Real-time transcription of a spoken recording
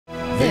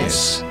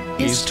This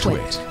is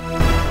TWiT.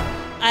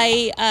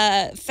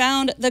 I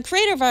found the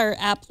creator of our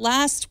app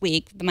last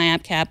week, my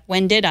app cap,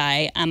 When Did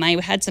I? I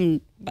had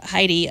some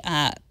Heidi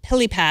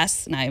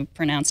Pilipass, and I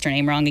pronounced her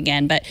name wrong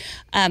again, but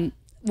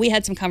we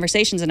had some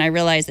conversations and I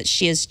realized that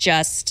she is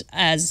just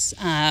as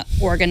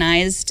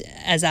organized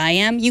as I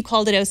am. You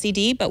called it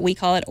OCD, but we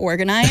call it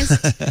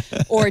organized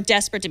or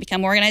desperate to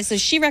become organized. So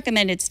she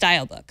recommended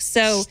Stylebook.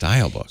 So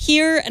Stylebook.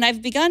 Here, and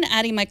I've begun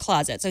adding my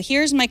closet. So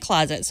here's my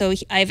closet. So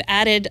I've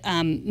added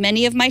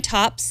many of my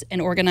tops and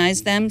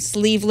organized them.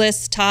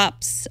 Sleeveless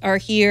tops are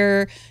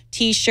here.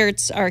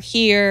 T-shirts are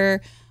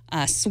here.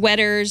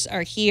 Sweaters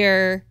are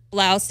here.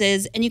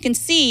 Blouses, and you can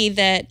see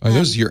that are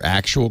those your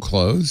actual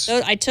clothes?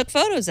 I took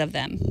photos of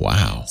them.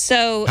 Wow.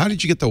 So how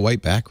did you get the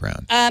white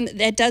background?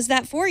 That does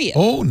that for you.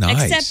 Oh,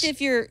 nice. Except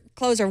if your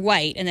clothes are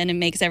white, and then it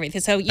makes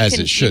everything. So you As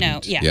can, it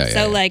shouldn't.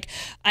 So like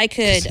I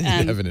could you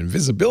have an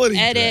invisibility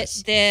edit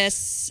dress.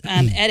 this,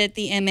 edit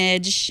the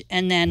image,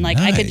 and then like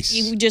Nice.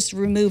 you just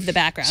remove the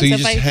background. So you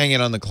if just hang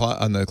it on the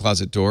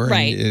closet door,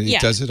 right? And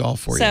it does it all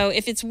for you. So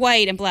if it's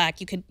white and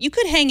black, you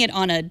could hang it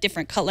on a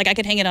different color. Like I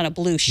could hang it on a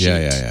blue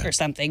sheet or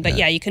something. But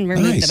you can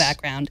remove the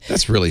background.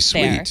 That's really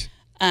sweet.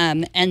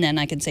 And then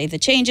I can save the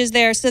changes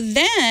there. So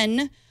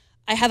then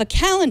I have a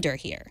calendar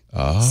here.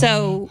 Oh.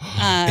 So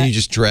and you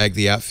just drag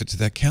the outfit to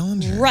that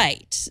calendar.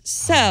 Right.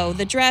 So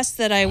the dress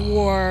that I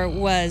wore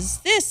was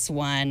this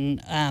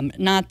one,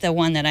 not the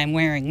one that I'm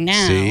wearing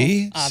now.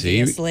 See?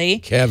 Obviously. See?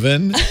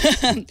 Kevin.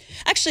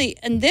 Actually,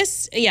 and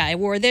this, I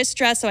wore this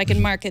dress so I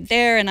can mark it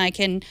there, and I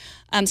can,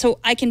 so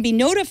I can be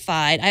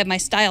notified. I have my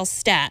style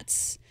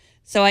stats.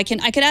 So I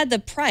could add the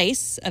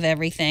price of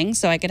everything,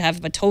 so I could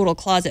have a total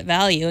closet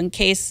value in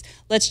case,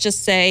 let's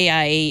just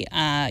say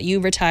you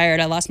retired,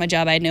 I lost my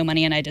job, I had no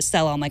money, and I just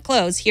sell all my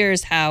clothes.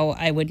 Here's how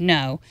I would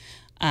know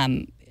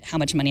how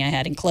much money I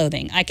had in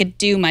clothing. I could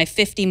do my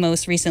 50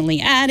 most recently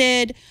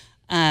added,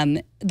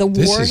 worn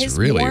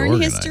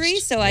history,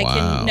 so I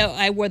can know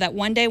I wore that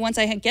one day. Once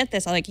I get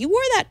this, I'm like, you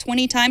wore that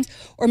 20 times,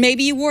 or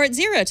maybe you wore it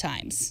 0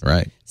 times.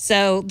 Right.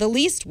 So the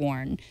least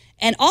worn.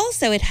 And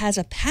also it has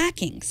a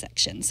packing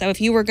section. So if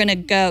you were going to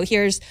go,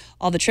 here's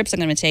all the trips I'm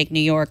going to take, New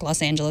York,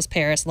 Los Angeles,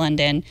 Paris,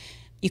 London.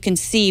 You can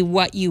see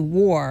what you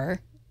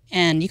wore,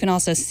 and you can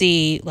also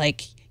see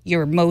like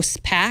your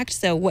most packed.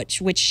 So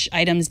which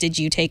items did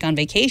you take on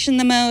vacation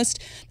the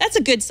most? That's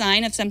a good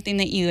sign of something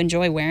that you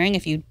enjoy wearing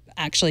if you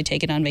actually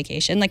take it on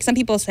vacation. Like some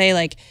people say,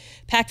 like,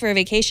 pack for a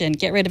vacation,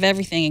 get rid of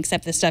everything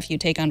except the stuff you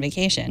take on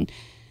vacation.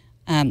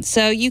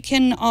 So you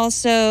can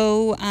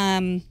also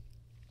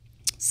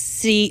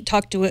see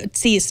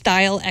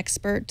style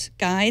expert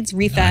guides,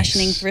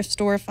 refashioning thrift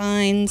store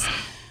finds.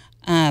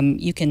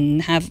 You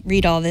can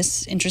read all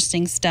this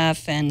interesting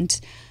stuff. And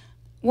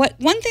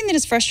one thing that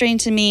is frustrating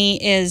to me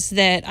is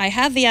that I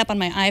have the app on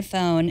my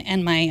iPhone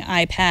and my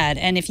iPad,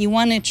 and if you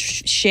want to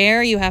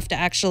share, you have to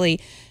actually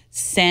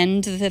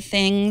send the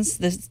things,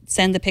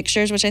 send the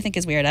pictures, which I think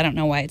is weird. I don't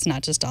know why it's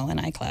not just all in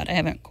iCloud. I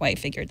haven't quite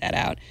figured that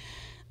out.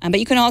 But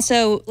you can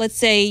also, let's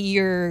say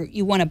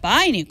you want to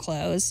buy new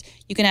clothes,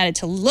 you can add it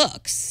to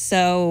looks.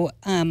 So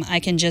I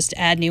can just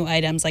add new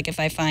items. Like if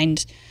I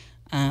find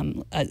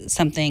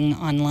something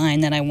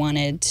online that I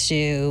wanted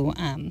to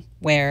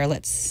wear,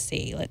 let's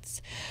see,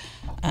 let's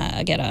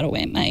get out of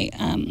the way.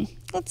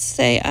 Let's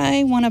say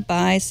I want to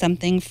buy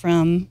something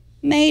from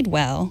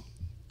Madewell.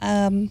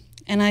 And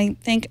I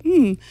think,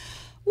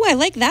 I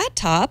like that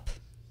top.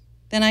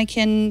 Then I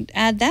can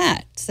add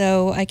that.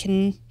 So I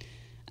can...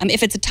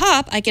 if it's a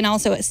top, I can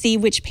also see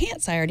which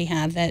pants I already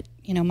have that,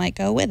 might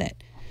go with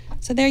it.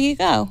 So there you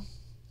go.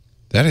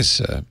 That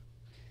is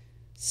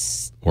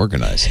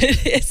organized.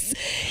 It is.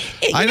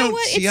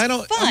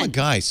 I'm a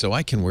guy, so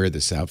I can wear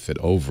this outfit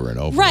over and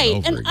over and over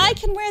again. Right, and I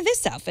can wear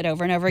this outfit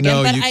over and over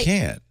again. No, but you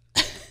can't.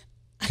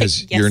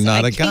 Because you're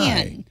not a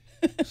guy.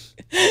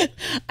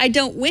 I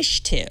don't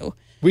wish to.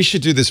 We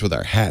should do this with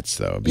our hats,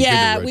 though. We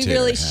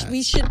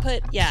should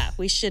put.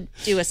 We should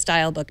do a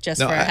style book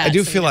just for our hats. I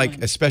do feel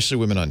like, especially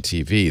women on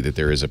TV, that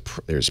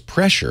there's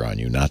pressure on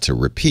you not to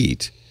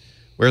repeat.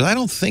 Whereas I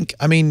don't think.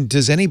 I mean,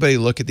 does anybody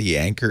look at the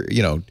anchor,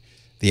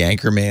 the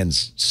anchor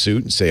man's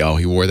suit and say, "Oh,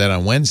 he wore that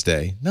on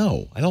Wednesday"?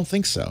 No, I don't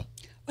think so.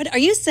 What are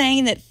you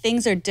saying, that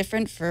things are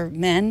different for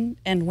men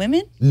and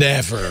women?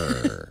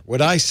 Never.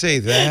 Would I say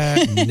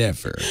that?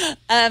 Never.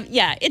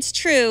 Yeah, it's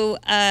true.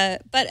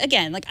 But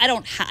again, like I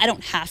don't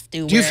have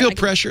to. Do you feel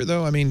pressure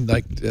though? I mean,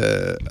 like,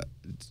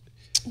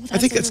 I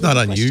think that's not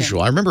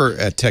unusual. I remember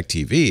at Tech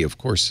TV, of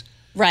course.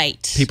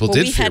 Right. People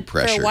did feel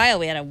pressure. For a while,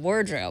 we had a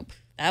wardrobe.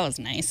 That was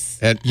nice.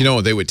 And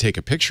they would take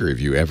a picture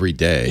of you every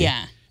day.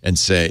 Yeah. And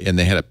say, and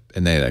they had a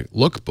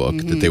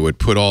lookbook that they would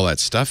put all that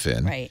stuff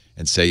in,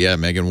 and say, yeah,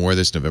 Megan wore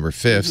this November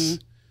 5th,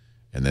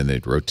 and then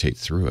they'd rotate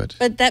through it.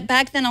 But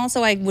back then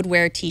also I would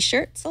wear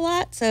T-shirts a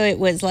lot, so it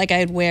was like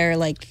I'd wear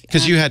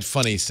because you had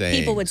funny sayings.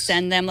 People would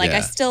send them. Like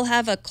I still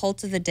have a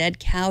Cult of the Dead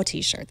Cow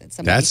T-shirt that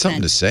somebody That's sent.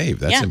 something to save.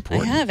 That's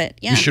important. I have it.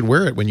 Yeah, you should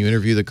wear it when you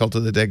interview the Cult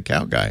of the Dead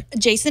Cow guy.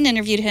 Jason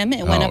interviewed him.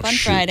 It went up on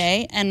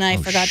Friday, and I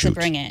forgot to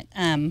bring it.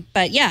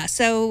 But yeah,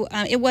 so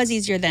it was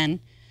easier then.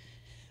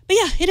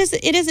 yeah, it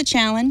is a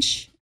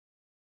challenge.